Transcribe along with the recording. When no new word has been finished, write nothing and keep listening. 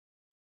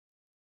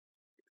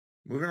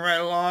Moving right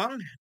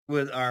along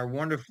with our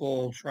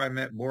wonderful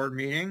TRIMET board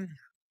meeting.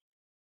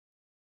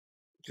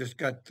 Just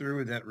got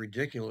through that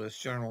ridiculous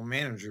general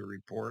manager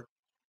report.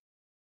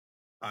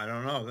 I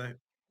don't know.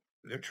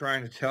 They're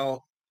trying to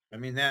tell, I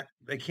mean, that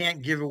they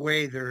can't give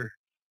away their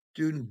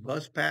student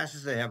bus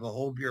passes. They have a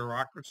whole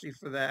bureaucracy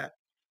for that.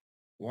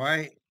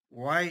 Why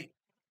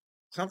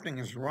something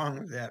is wrong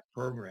with that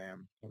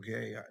program?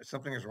 Okay,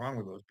 something is wrong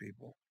with those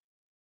people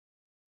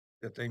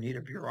that they need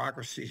a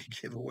bureaucracy to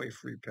give away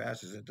free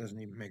passes. It doesn't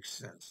even make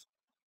sense.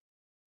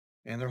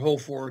 And their whole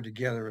forward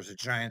together is a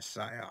giant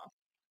psyop,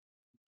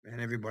 and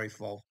everybody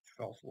fell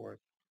for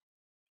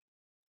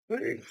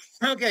it.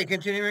 Okay,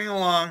 continuing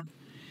along.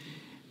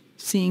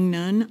 Seeing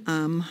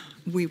none,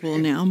 we will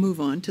now move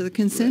on to the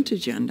consent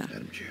agenda.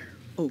 Madam Chair.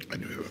 Oh, I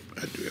do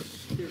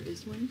have. there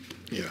is one?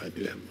 Yeah, I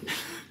do have.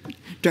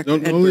 Director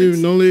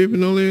Edwards. Don't leave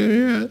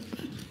yet.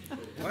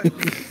 What?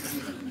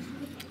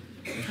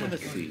 Have a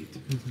seat.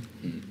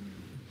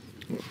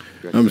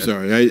 I'm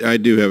sorry, I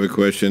do have a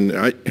question.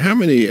 How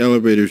many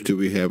elevators do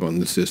we have on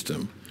the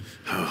system?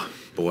 Oh,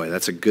 boy,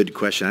 that's a good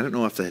question. I don't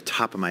know off the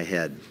top of my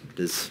head.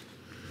 Just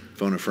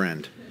phone a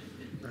friend.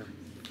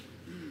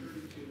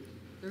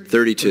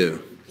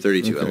 32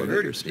 Okay.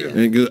 elevators. Yeah.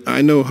 And 'cause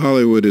I know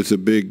Hollywood is a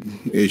big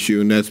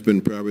issue, and that's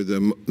been probably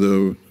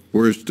the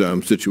worst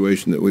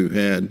situation that we've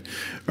had.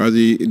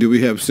 Do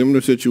we have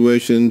similar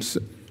situations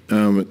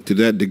to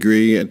that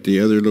degree at the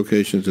other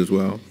locations as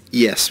well?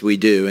 Yes, we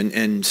do.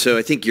 And so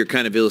I think you're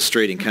kind of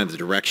illustrating kind of the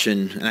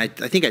direction. And I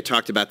think I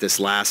talked about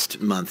this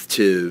last month,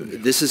 too.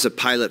 This is a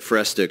pilot for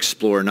us to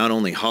explore not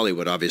only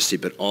Hollywood, obviously,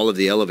 but all of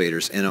the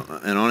elevators and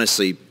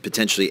honestly,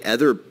 potentially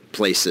other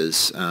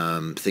places.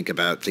 Think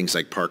about things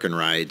like park and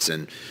rides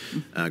and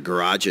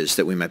garages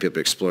that we might be able to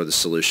explore the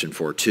solution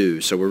for,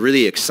 too. So we're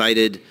really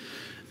excited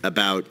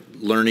about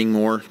learning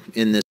more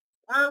in this.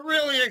 We're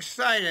really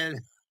excited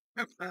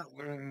about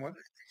learning what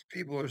these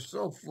people are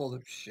so full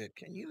of shit.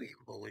 Can you even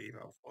believe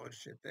how full of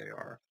shit they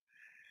are?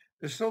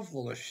 They're so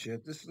full of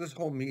shit. This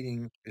whole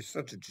meeting is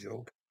such a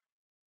joke.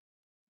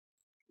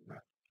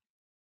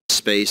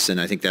 Space,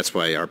 and I think that's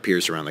why our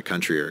peers around the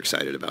country are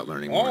excited about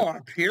learning All more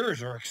our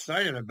peers are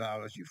excited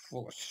about us. You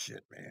full of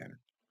shit, man.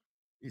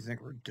 You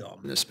think we're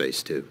dumb. in this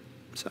space, too.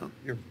 So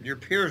Your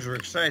peers are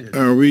excited.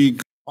 Are we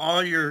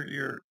All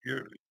your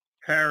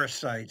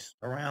parasites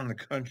around the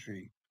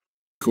country.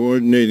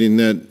 coordinating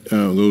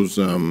those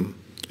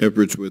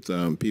efforts with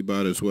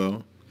Peabody as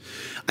well?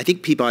 I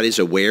think Peabody is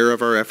aware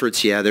of our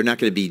efforts. Yeah, they're not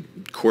going to be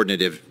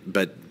coordinative,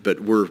 but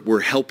we're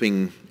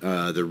helping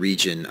the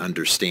region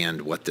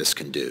understand what this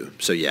can do.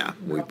 So yeah,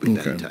 we've been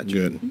in touch.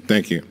 Good.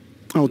 Thank you.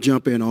 I'll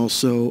jump in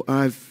also.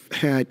 I've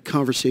had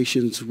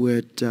conversations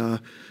with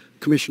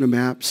Commissioner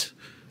Mapps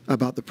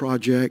about the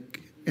project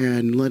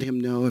and let him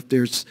know if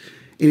there's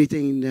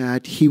anything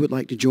that he would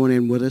like to join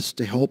in with us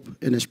to help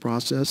in this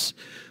process,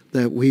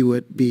 that we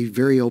would be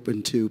very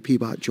open to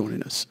Peabody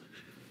joining us.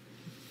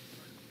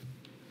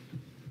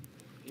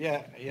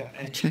 Yeah.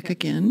 Check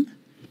again.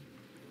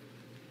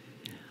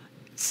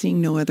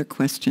 Seeing no other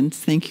questions,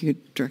 thank you,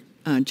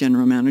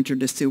 General Manager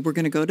DeSue. We're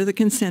going to go to the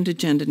consent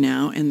agenda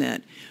now, and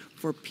that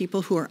for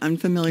people who are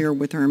unfamiliar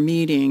with our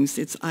meetings,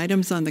 it's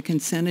items on the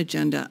consent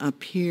agenda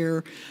up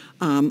here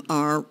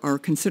are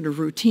considered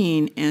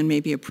routine and may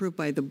be approved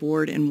by the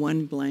board in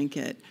one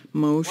blanket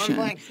motion.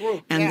 One blank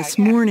swoop. And Yeah, this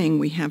yeah. morning,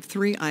 we have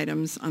 3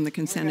 items on the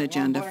consent one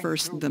agenda. blank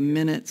First, swoop. the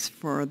minutes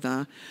for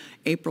the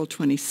April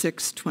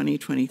 26,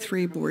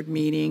 2023 board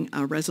meeting,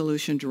 a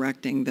resolution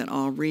directing that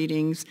all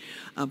readings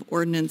of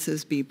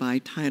ordinances be by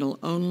title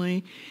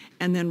only,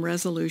 and then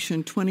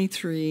resolution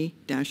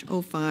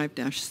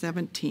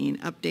 23-05-17,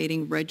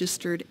 updating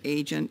registered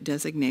agent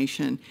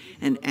designation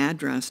and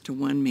address to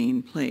One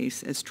Main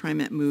Place as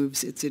TriMet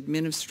moves its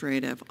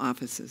administrative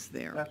offices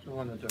there. That's the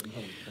one that doesn't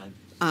hold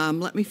the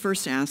Let me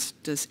first ask,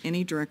 does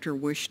any director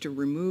wish to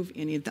remove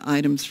any of the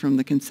items from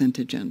the consent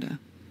agenda?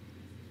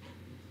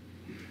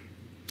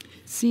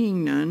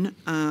 Seeing none,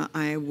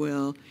 I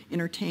will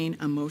entertain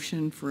a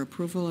motion for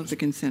approval of the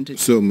consent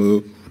agenda. So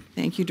move.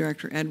 Thank you,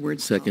 Director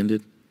Edwards.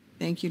 Seconded.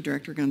 Thank you,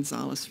 Director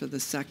Gonzalez, for the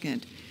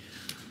second.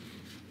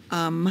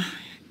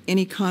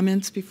 Any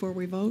comments before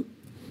we vote?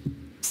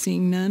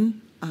 Seeing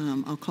none,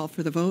 I'll call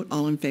for the vote.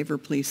 All in favor,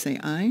 please say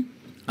aye.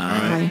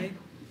 Aye.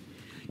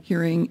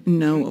 Hearing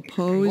no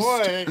opposed,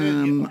 Boy,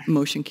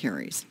 motion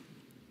carries.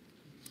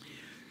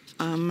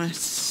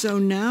 So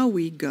now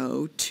we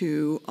go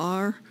to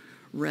our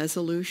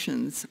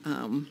resolutions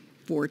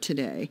for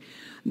today.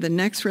 The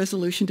next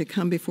resolution to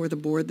come before the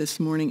board this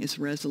morning is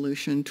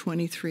Resolution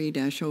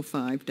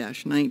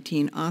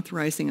 23-05-19,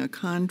 authorizing a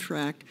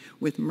contract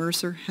with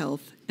Mercer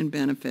Health and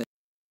Benefits.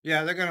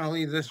 Yeah, they're going to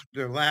leave the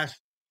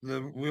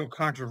real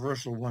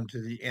controversial one to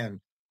the end.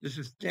 This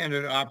is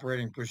standard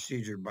operating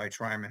procedure by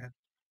TriMet.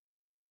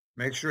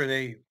 Make sure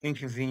they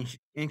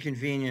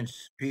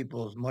inconvenience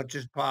people as much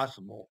as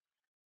possible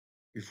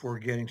before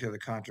getting to the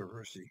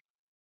controversy.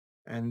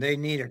 And they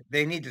need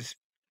to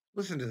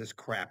listen to this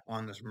crap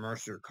on this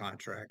Mercer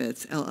contract.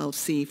 It's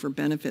LLC for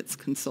benefits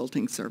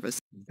consulting service.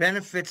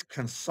 Benefits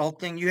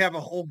consulting, you have a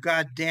whole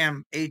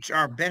goddamn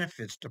HR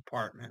benefits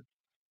department.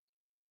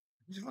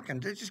 They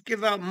just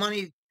give out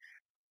money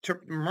to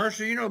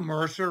Mercer. You know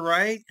Mercer,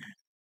 right?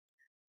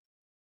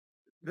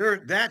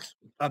 That's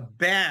a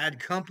bad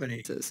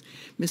company.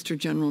 Mr.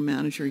 General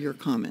Manager, your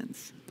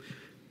comments.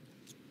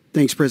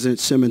 Thanks, President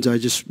Simmons. I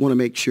just want to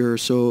make sure.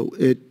 So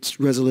it's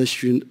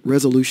resolution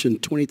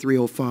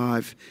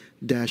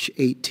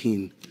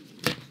 2305-18.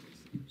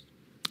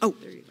 Oh,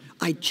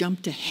 I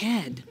jumped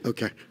ahead.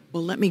 Okay.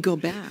 Well, let me go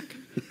back.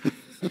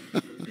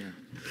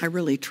 I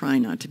really try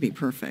not to be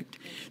perfect.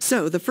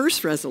 So the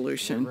first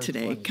resolution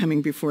today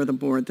coming before the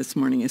board this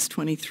morning is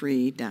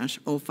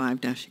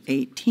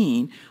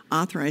 23-05-18,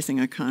 authorizing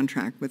a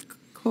contract with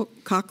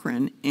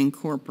Cochrane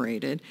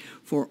Incorporated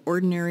for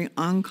ordinary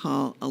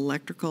on-call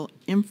electrical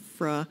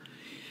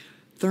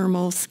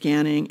thermal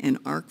scanning and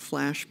arc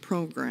flash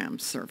program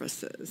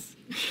services.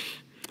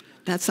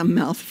 That's a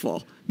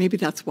mouthful. Maybe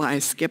that's why I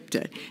skipped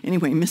it.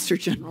 Anyway, Mr.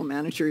 General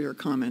Manager, your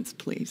comments,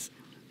 please.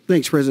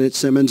 Thanks, President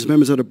Simmons.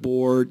 Members of the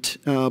board,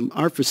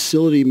 our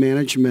facility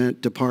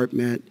management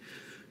department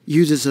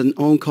uses an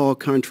on-call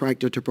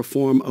contractor to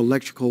perform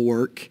electrical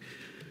work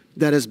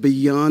that is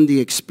beyond the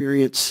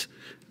experience,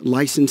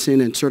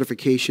 licensing, and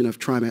certification of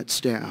TRIMET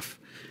staff.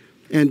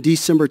 In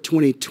December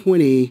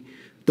 2020,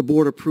 the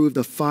board approved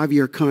a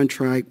 5-year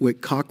contract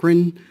with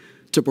Cochrane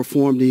to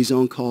perform these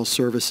on-call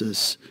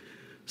services.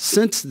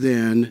 Since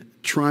then,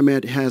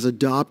 TRIMET has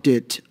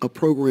adopted a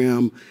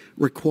program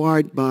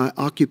required by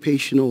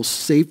Occupational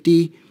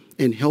Safety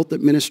and Health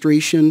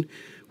Administration,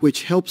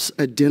 which helps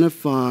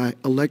identify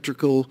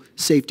electrical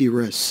safety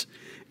risks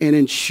and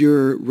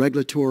ensure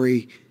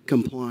regulatory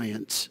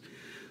compliance.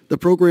 The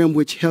program,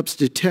 which helps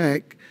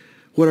detect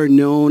what are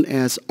known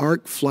as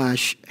arc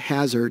flash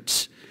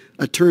hazards,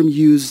 a term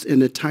used in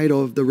the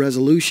title of the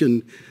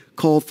resolution,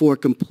 called for a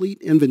complete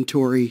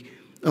inventory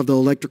of the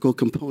electrical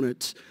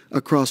components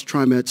across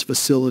TRIMET's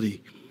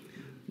facility.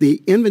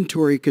 The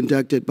inventory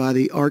conducted by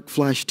the arc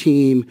flash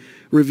team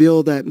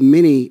revealed that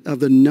many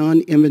of the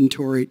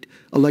non-inventoried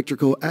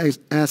electrical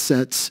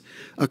assets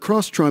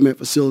across TRIMET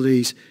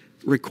facilities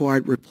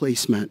required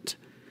replacement.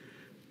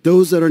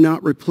 Those that are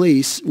not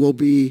replaced will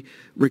be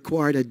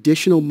required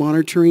additional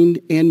monitoring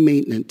and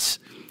maintenance.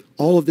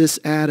 All of this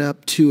add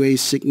up to a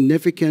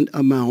significant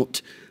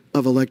amount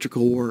of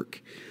electrical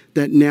work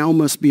that now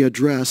must be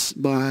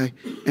addressed by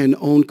an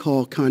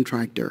on-call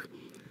contractor.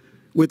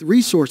 With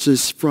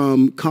resources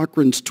from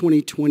Cochrane's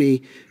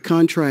 2020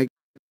 contract.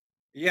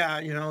 Yeah,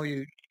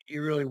 you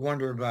really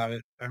wonder about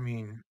it. I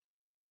mean,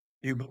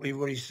 do you believe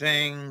what he's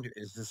saying?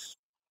 Is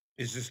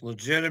this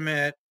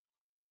legitimate?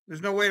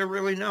 There's no way to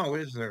really know,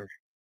 is there?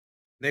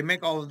 They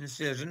make all the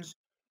decisions.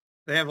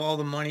 They have all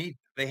the money.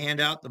 They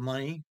hand out the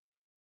money.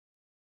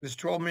 There's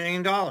 $12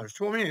 million.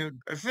 $12 million,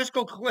 a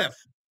FISCAL CLIFF,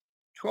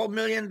 $12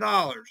 million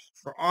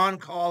for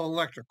on-call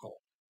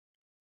electrical.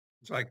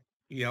 It's like,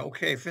 yeah,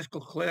 okay,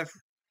 FISCAL CLIFF,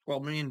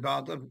 $12 million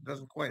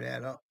doesn't quite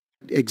add up.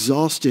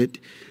 Exhausted,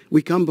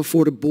 we come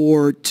before the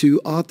board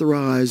to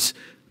authorize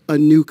a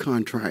new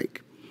contract.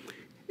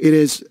 It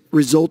is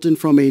resulting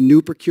from a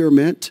new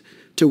procurement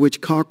to which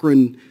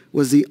Cochrane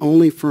was the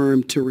only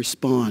firm to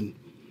respond.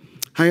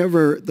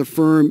 However, the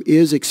firm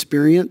is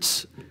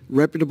experienced,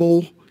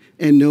 reputable,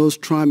 and knows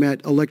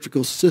TRIMET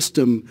electrical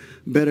system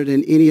better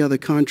than any other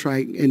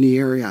contract in the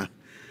area.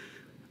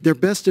 Their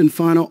best and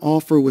final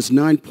offer was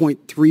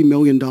 $9.3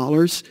 million,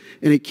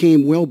 and it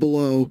came well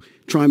below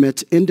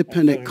TRIMET's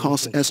independent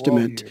cost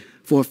estimate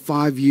for a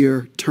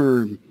 5-year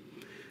term.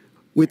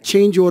 With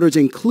change orders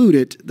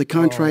included, the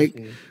contract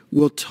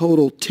will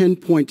total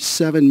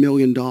 $10.7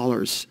 million.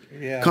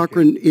 Yeah,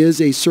 Cochrane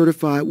is a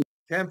certified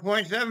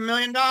 $10.7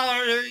 million.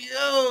 There you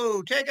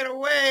go. Take it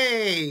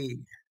away.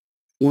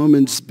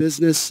 Woman's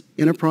business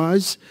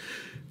enterprise.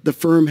 The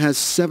firm has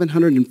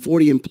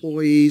 740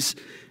 employees,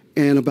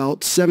 and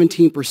about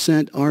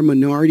 17% are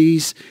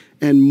minorities,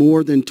 and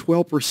more than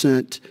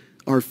 12%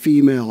 are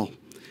female.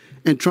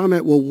 And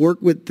TRIMET will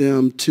work with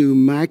them to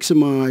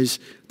maximize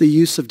the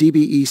use of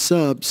DBE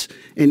subs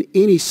in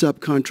any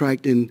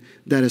subcontracting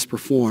that is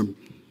performed.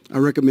 I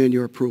recommend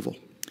your approval.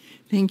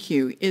 Thank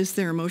you. Is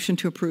there a motion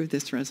to approve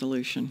this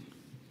resolution?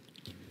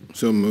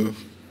 So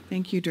move.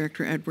 Thank you,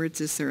 Director Edwards.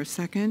 Is there a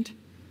second?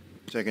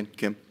 Second,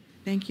 Kim.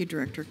 Thank you,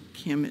 Director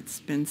Kim. It's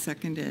been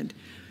seconded.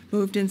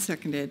 Moved and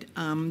seconded.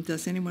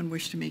 Does anyone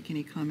wish to make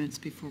any comments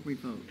before we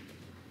vote?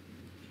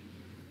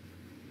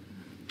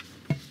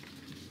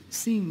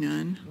 Seeing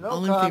none. No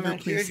all in favor,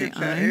 comment. please say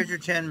aye. Here's your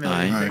 10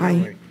 million. Aye. Take it Aye.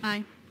 away.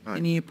 Aye. Aye.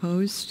 Any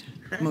opposed?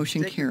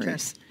 Motion Take your 10.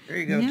 carries. There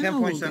you go, Now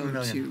we'll 10.7 go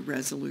million. to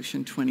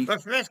Resolution The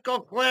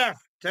FISCAL CLIFF,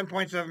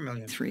 $10.7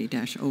 million.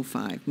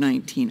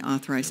 23-05-19,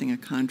 authorizing a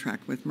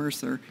contract with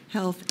Mercer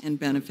Health and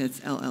Benefits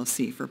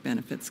LLC for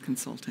benefits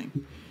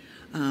consulting.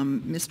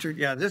 Mr.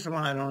 Yeah, this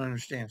one I don't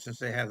understand since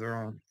they have their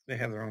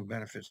own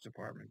benefits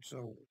department.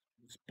 So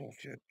it's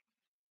bullshit.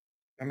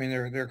 I mean,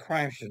 they're a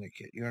crime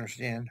syndicate. You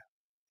understand?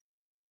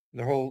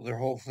 Their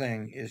whole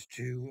thing is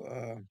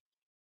to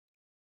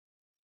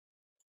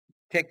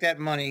take that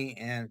money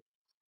and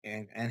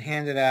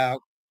hand it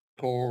out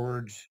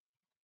towards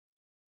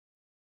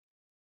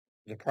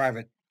the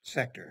private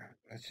sector.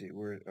 Let's see,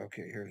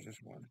 okay, here's this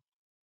one.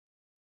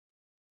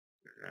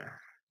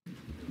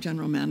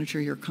 General Manager,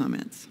 your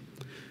comments.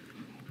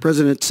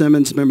 President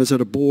Simmons, members of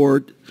the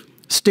board,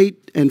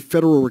 state and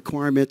federal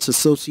requirements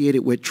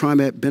associated with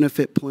TRIMET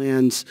benefit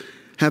plans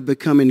have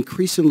become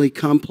increasingly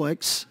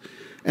complex,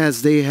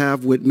 as they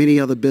have with many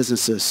other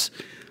businesses.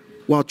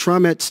 While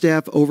TRIMET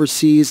staff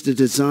oversees the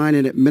design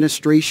and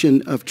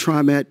administration of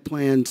TRIMET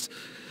plans,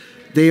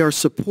 they are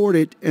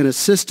supported and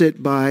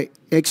assisted by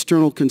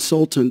external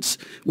consultants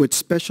with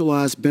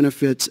specialized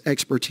benefits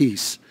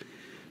expertise.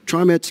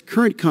 TRIMET's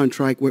current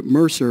contract with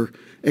Mercer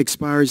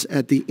expires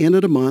at the end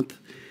of the month,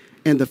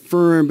 and the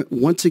firm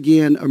once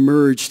again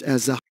emerged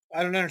as the...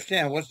 I don't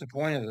understand. What's the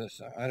point of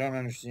this? I don't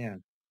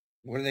understand.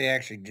 What do they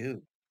actually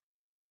do?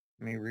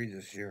 Let me read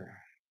this here.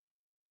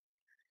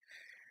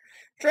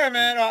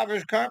 TRIMET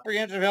offers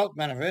comprehensive health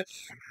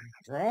benefits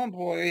for all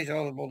employees,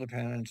 eligible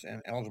dependents,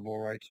 and eligible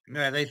rights.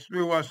 Yeah, they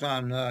threw us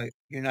on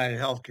United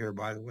Healthcare,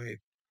 by the way.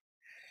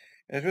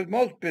 As with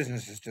most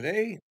businesses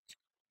today,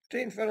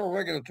 state and federal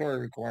regulatory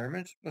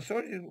requirements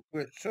associated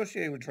with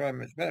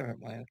TRIMET's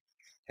benefit plans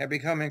have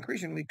become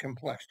increasingly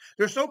complex.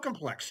 They're so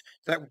complex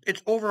that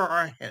it's over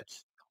our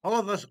heads. All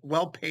of us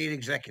well-paid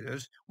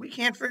executives, we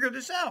can't figure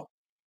this out.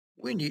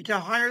 We need to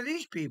hire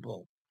these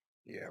people.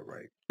 Yeah,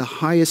 right. The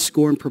highest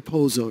scoring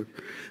proposal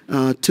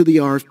to the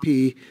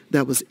RFP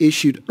that was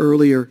issued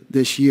earlier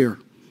this year.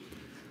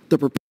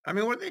 I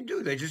mean, what do they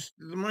do? The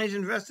money's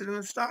invested in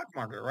the stock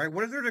market, right?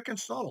 What is there to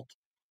consult?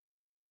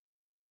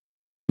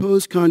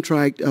 Proposed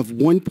contract of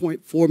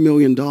 $1.4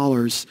 million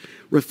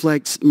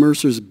reflects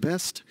Mercer's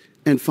best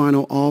and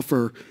final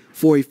offer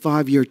for a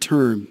 5-year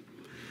term.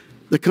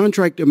 The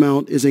contract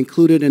amount is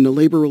included in the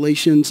Labor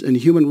Relations and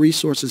Human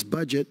Resources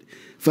budget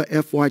for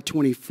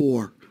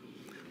FY24.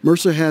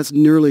 Mercer has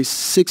nearly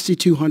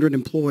 6,200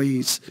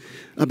 employees.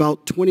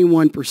 About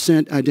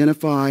 21%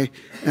 identify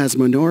as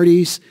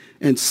minorities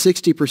and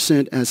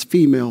 60% as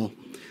female.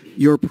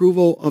 Your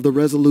approval of the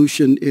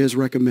resolution is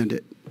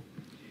recommended.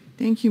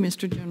 Thank you,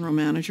 Mr. General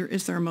Manager.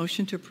 Is there a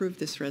motion to approve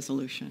this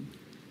resolution?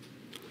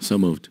 So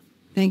moved.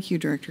 Thank you,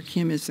 Director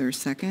Kim. Is there a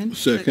second?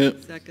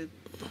 Second. Second.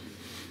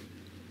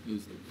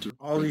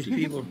 All these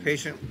people are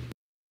patient.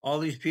 All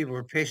these people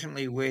are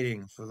patiently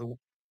waiting for the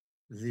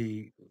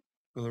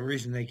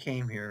reason they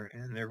came here,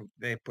 and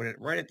they put it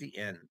right at the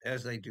end,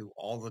 as they do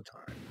all the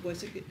time.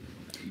 Was it?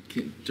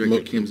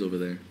 Director Kim's over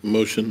there.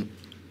 Motion.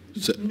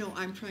 No,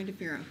 I'm trying to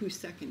figure out who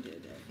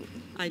seconded it.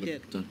 I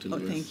did. Dr. Oh,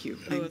 Lewis. thank you.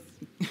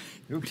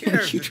 Who cares?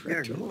 Thank you, Just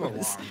Director move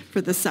Lewis, along.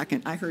 for the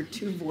second. I heard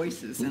two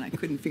voices, and I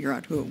couldn't figure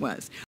out who it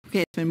was.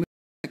 Okay, it's been moved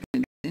and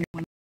seconded.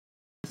 Anyone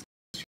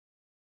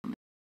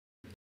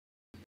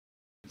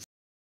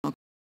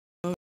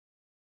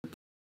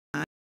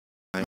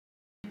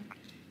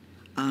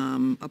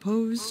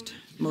opposed?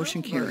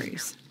 Motion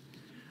carries.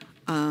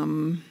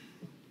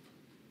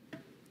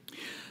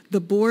 The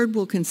board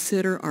will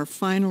consider our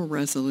final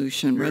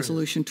resolution,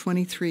 Resolution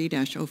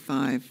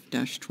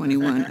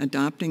 23-05-21,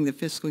 adopting the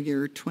fiscal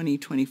year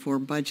 2024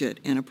 budget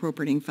and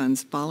appropriating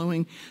funds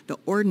following the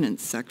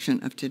ordinance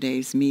section of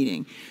today's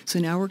meeting. So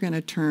now we're going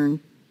to turn,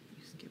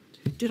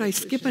 did I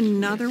skip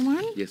another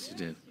one? Yes, you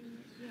did.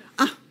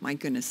 Ah, my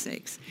goodness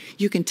sakes.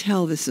 You can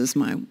tell this is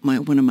one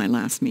of my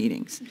last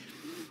meetings.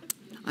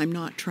 I'm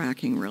not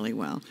tracking really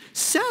well.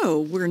 So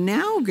we're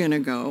now going to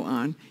go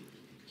on.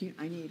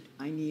 I need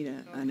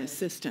an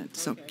assistant,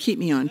 so keep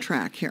me on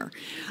track here.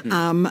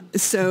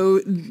 So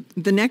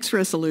the next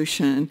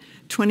resolution,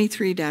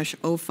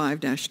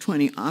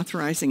 23-05-20,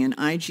 authorizing an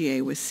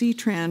IGA with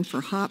C-TRAN for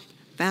HOP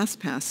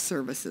FastPass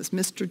services.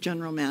 Mr.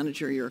 General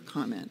Manager, your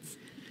comments.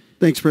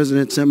 Thanks,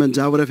 President Simmons.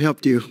 I would have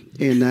helped you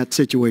in that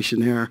situation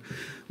there.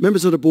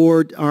 Members of the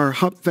board, our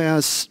HOP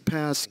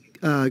FastPass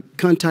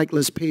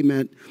contactless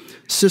payment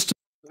system.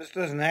 This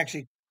doesn't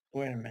actually,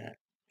 wait a minute.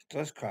 It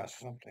does cost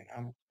something.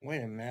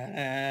 Wait a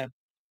minute.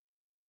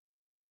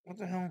 What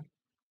the hell?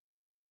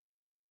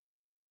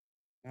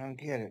 I don't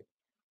get it.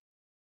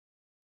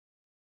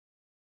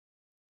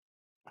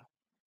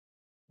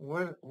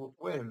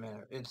 Wait a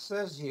minute. It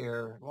says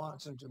here,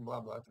 wants into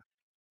blah, blah.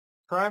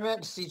 TRIMET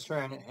and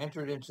C-TRAN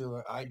entered into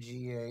an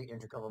IGA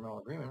intergovernmental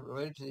agreement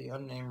related to the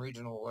unnamed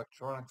regional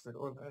electronic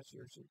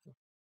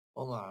Hold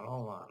on.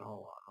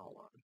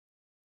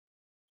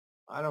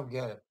 I don't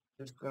get it.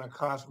 It's going to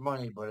cost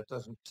money, but it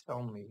doesn't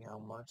tell me how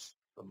much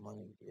the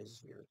money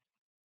is here.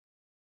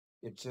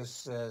 It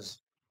just says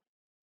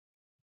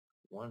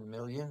 1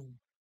 million.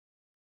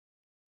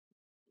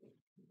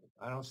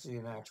 I don't see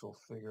an actual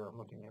figure. I'm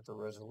looking at the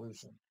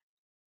resolution.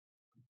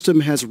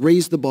 System has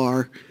raised the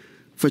bar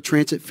for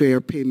transit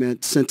fare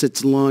payment since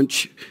its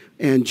launch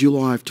in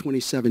July of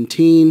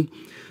 2017.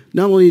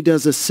 Not only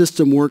does the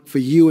system work for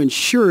you,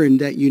 ensuring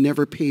that you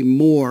never pay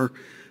more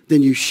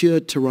than you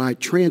should to ride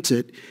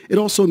transit, it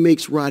also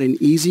makes riding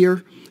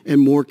easier and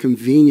more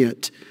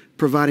convenient,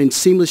 providing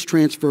seamless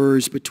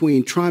transfers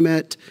between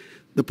TRIMET,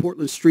 the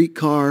Portland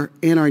streetcar,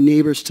 and our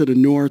neighbors to the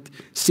north,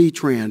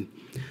 C-TRAN.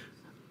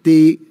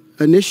 The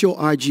initial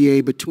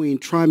IGA between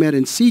TRIMET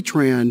and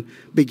CTRAN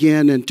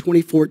began in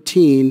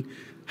 2014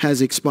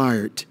 has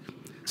expired.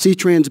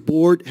 CTRAN's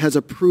board has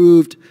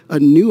approved a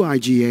new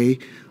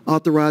IGA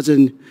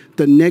authorizing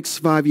the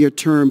next 5-year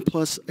term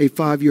plus a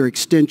 5-year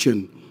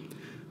extension.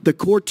 The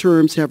core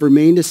terms have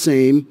remained the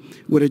same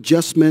with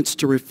adjustments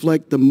to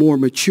reflect the more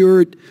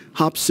matured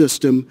HOP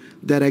system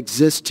that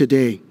exists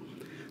today.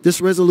 This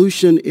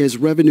resolution is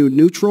revenue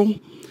neutral,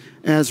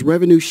 as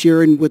revenue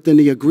sharing within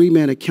the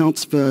agreement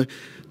accounts for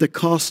the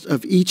cost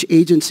of each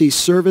agency's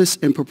service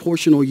and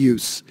proportional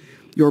use.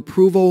 Your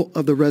approval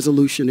of the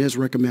resolution is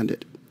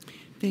recommended.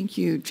 Thank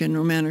you,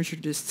 General Manager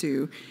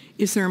DeSue.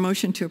 Is there a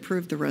motion to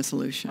approve the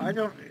resolution?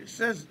 It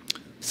says,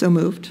 So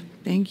moved.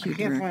 Thank you, I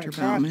can't find Director a cost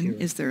Bauman. here.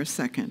 Is there a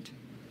second?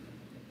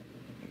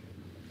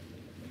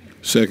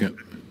 Second.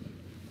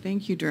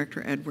 Thank you,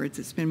 Director Edwards.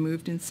 It's been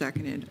moved and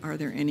seconded. Are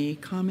there any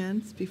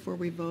comments before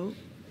we vote?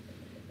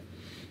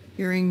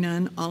 Hearing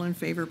none, all in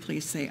favor,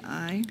 please say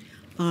aye.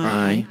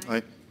 Aye.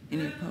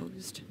 Any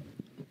opposed?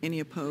 Any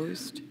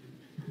opposed?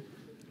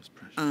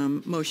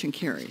 Motion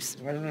carries.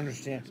 I don't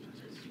understand.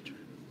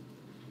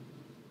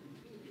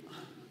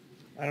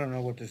 I don't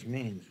know what this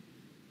means.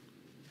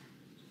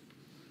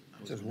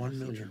 It says 1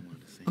 million.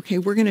 Okay,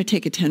 we're going to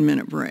take a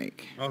 10-minute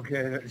break.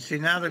 Okay, see,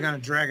 now they're gonna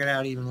drag it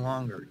out even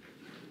longer.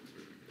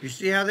 You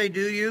see how they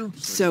do you?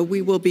 So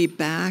we will be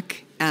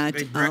back at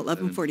They drag-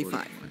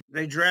 11:45.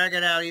 They drag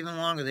it out even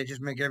longer. They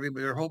just make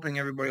everybody, they're hoping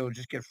everybody will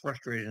just get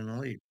frustrated and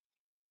leave.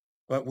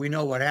 But we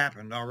know what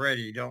happened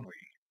already, don't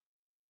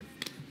we?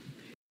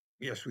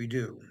 Yes, we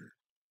do.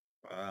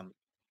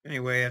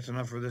 Anyway, that's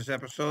enough for this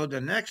episode. The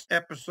next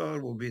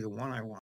episode will be the one I want.